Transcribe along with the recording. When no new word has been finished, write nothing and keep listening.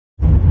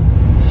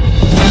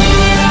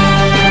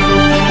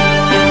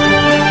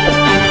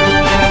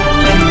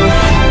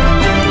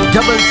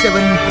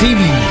7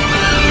 TV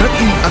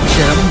ప్రతి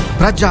అక్షరం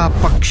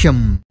ప్రజాపక్షం.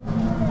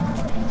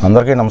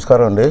 అందరికీ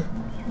నమస్కారం అండి.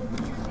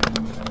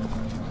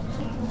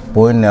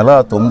 పోయిన నెల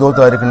 9వ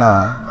తారీఖున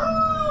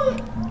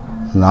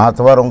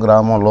నాతవరం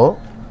గ్రామంలో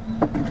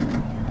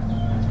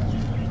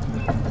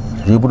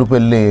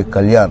జీపుడుపల్లి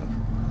కళ్యాణ్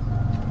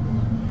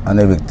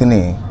అనే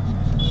వ్యక్తిని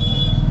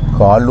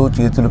కాళ్ళు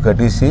చేతులు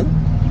కట్టేసి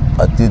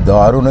అతి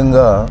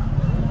దారుణంగా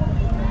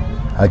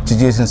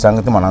హత్య చేసిన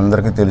సంగతి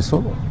మనందరికీ తెలుసు.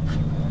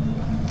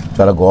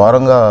 చాలా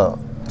ఘోరంగా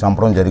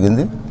చంపడం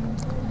జరిగింది.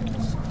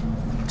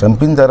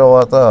 చంపిన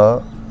తర్వాత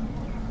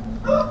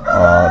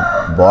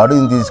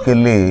బాడీని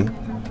తీసుకెళ్ళి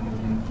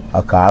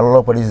ఆ కాళ్ళలో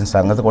పడేసిన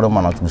సంగతి కూడా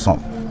మనం చూసాం.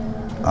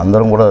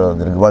 అందరం కూడా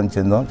దిగ్భ్రాంతి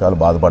చెందాం, చాలా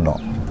బాధపడ్డాం.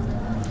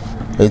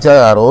 అయితే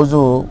ఆ రోజు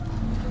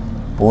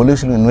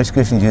పోలీసులు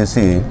ఇన్వెస్టిగేషన్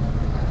చేసి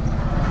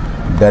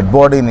డెడ్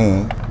బాడీని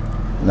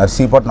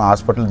నర్సీపట్నం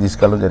హాస్పిటల్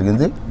తీసుకెళ్ళడం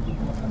జరిగింది.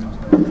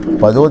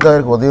 10వ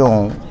తారీఖు ఉదయం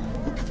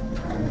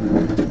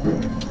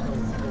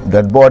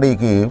డెడ్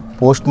బాడీకి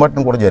పోస్ట్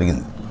మార్టం కూడా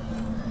జరిగింది.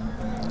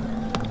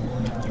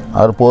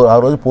 ఆ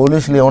రోజు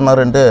పోలీసులు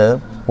ఏమన్నారంటే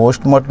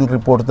పోస్ట్ మార్టం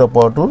రిపోర్ట్తో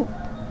పాటు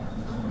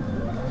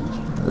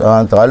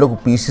తాలూకు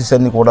పీసెస్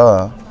అన్నీ కూడా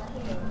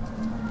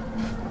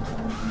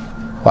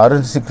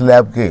ఫారెన్సిక్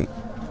ల్యాబ్కి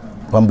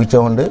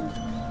పంపించామండి.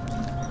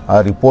 ఆ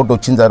రిపోర్ట్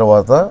వచ్చిన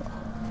తర్వాత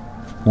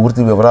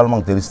పూర్తి వివరాలు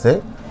మనకు తెలిస్తే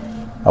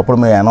అప్పుడు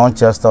మేము అనౌన్స్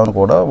చేస్తామని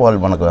కూడా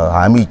వాళ్ళు మనకు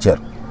హామీ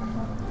ఇచ్చారు.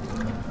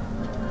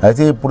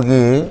 అయితే ఇప్పటికి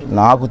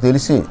నాకు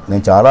తెలిసి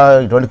నేను చాలా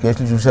ఇటువంటి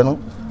కేసులు చూశాను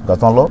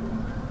గతంలో.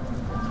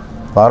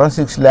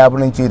 ఫారెన్సిక్స్ ల్యాబ్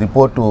నుంచి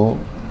రిపోర్టు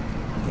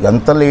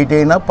ఎంత లేట్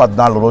అయినా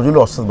 14 రోజులు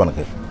వస్తుంది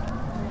మనకి.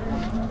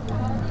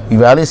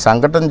 ఈవేళ ఈ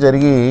సంఘటన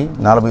జరిగి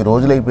 40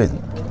 రోజులు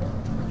అయిపోయింది.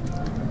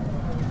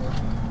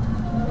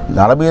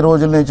 40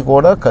 రోజుల నుంచి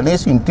కూడా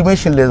కనీసం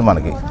ఇంటిమేషన్ లేదు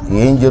మనకి.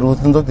 ఏం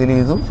జరుగుతుందో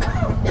తెలియదు,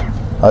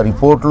 ఆ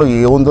రిపోర్ట్లో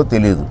ఏముందో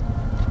తెలియదు.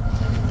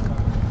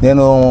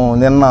 నేను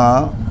నిన్న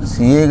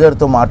సిఏ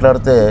గారితో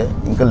మాట్లాడితే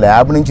ఇంకా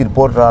ల్యాబ్ నుంచి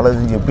రిపోర్ట్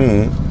రాలేదని చెప్పి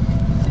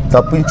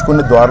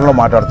తప్పించుకునే ద్వారంలో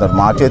మాట్లాడుతున్నారు.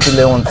 మా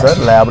చేతుల్లో ఏముంది సార్,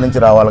 ల్యాబ్ నుంచి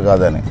రావాలి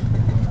కాదని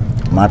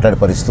మాట్లాడే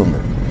పరిస్థితి ఉంది.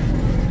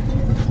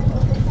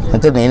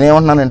 అయితే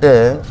నేనేమంటున్నానంటే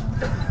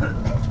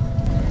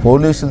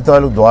పోలీసుల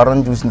తాలూకు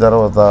ద్వారం చూసిన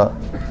తర్వాత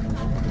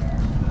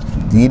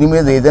దీని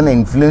మీద ఏదైనా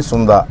ఇన్ఫ్లుయెన్స్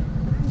ఉందా,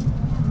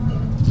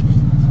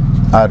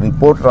 ఆ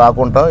రిపోర్ట్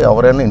రాకుండా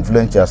ఎవరైనా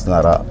ఇన్ఫ్లుయెన్స్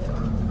చేస్తున్నారా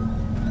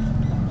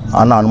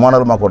అన్న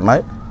అనుమానాలు మాకు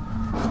ఉన్నాయి.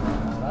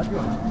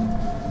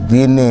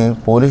 దీన్ని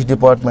పోలీస్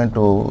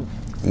డిపార్ట్మెంటు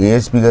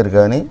ఏఎస్పీ గారు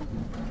కానీ,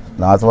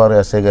 నాతవరం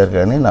ఎస్ఐ గారు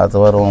కానీ,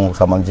 నాతవరం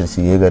సంబంధించిన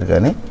సిఏ గారు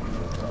కానీ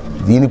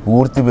దీని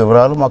పూర్తి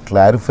వివరాలు మాకు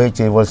క్లారిఫై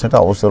చేయవలసిన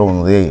అవసరం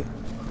ఉంది.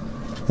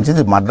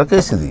 ఇది మర్డర్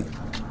కేసు, ఇది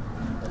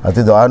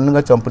అతి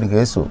దారుణంగా చంపిన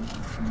కేసు.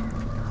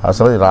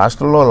 అసలు ఈ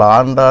రాష్ట్రంలో లా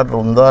అండ్ ఆర్డర్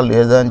ఉందా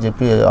లేదా అని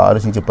చెప్పి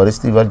ఆలోచించే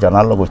పరిస్థితి ఇవాళ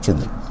జనాల్లోకి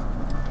వచ్చింది.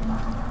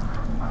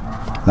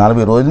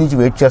 40 రోజుల నుంచి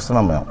వెయిట్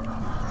చేస్తున్నాం మేము.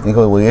 ఇక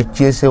వెయిట్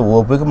చేసే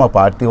ఓపిక మా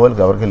పార్టీ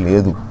వాళ్ళకి ఎవరికి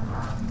లేదు.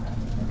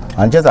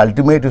 అంచేత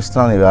అల్టిమేట్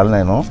ఇస్తున్నాను ఈవేళ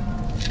నేను.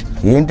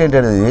 ఏంటంటే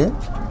అది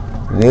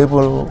రేపు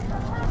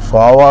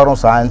సోమవారం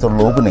సాయంత్రం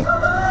లోపుని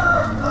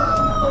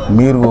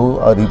మీరు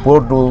ఆ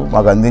రిపోర్టు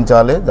మాకు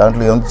అందించాలి,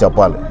 దాంట్లో ఏముంది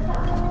చెప్పాలి.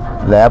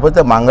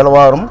 లేకపోతే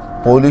మంగళవారం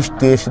పోలీస్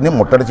స్టేషన్ని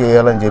ముట్టడి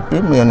చేయాలని చెప్పి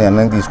మేము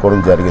నిర్ణయం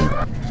తీసుకోవడం జరిగింది.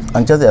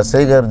 అంచేత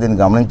ఎస్ఐ గారు దీన్ని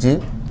గమనించి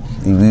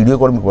ఈ వీడియో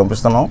కూడా మీకు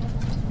పంపిస్తున్నాం.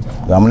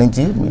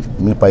 గమనించి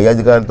మీ పై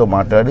అధికారులతో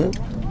మాట్లాడి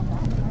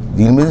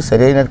దీని మీద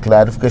సరైన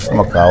క్లారిఫికేషన్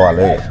మాకు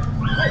కావాలి.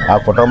 ఆ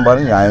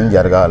కుటుంబానికి న్యాయం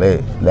జరగాలి,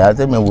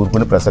 లేకపోతే మేము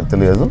ఊరుకునే ప్రసక్తి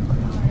లేదు.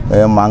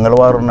 మేము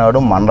మంగళవారం నాడు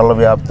మండల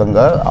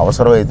వ్యాప్తంగా,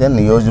 అవసరమైతే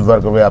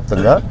నియోజకవర్గ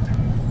వ్యాప్తంగా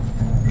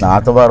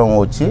నాతవరం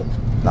వచ్చి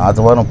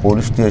నాతవరం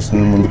పోలీస్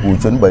స్టేషన్ ముందు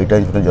కూర్చొని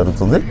బైఠాయించడం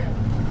జరుగుతుంది.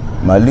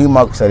 మళ్ళీ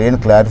మాకు సరైన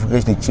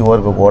క్లారిఫికేషన్ ఇచ్చే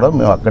వరకు కూడా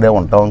మేము అక్కడే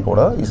ఉంటామని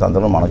కూడా ఈ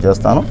సందర్భంలో మనం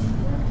చేస్తాను.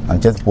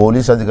 అంచేత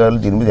పోలీస్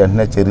అధికారులు దీని మీద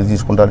వెంటనే చర్య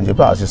తీసుకుంటారని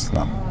చెప్పి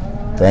ఆశిస్తున్నాను.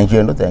 థ్యాంక్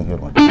యూ అండి. Thank you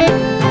very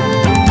much.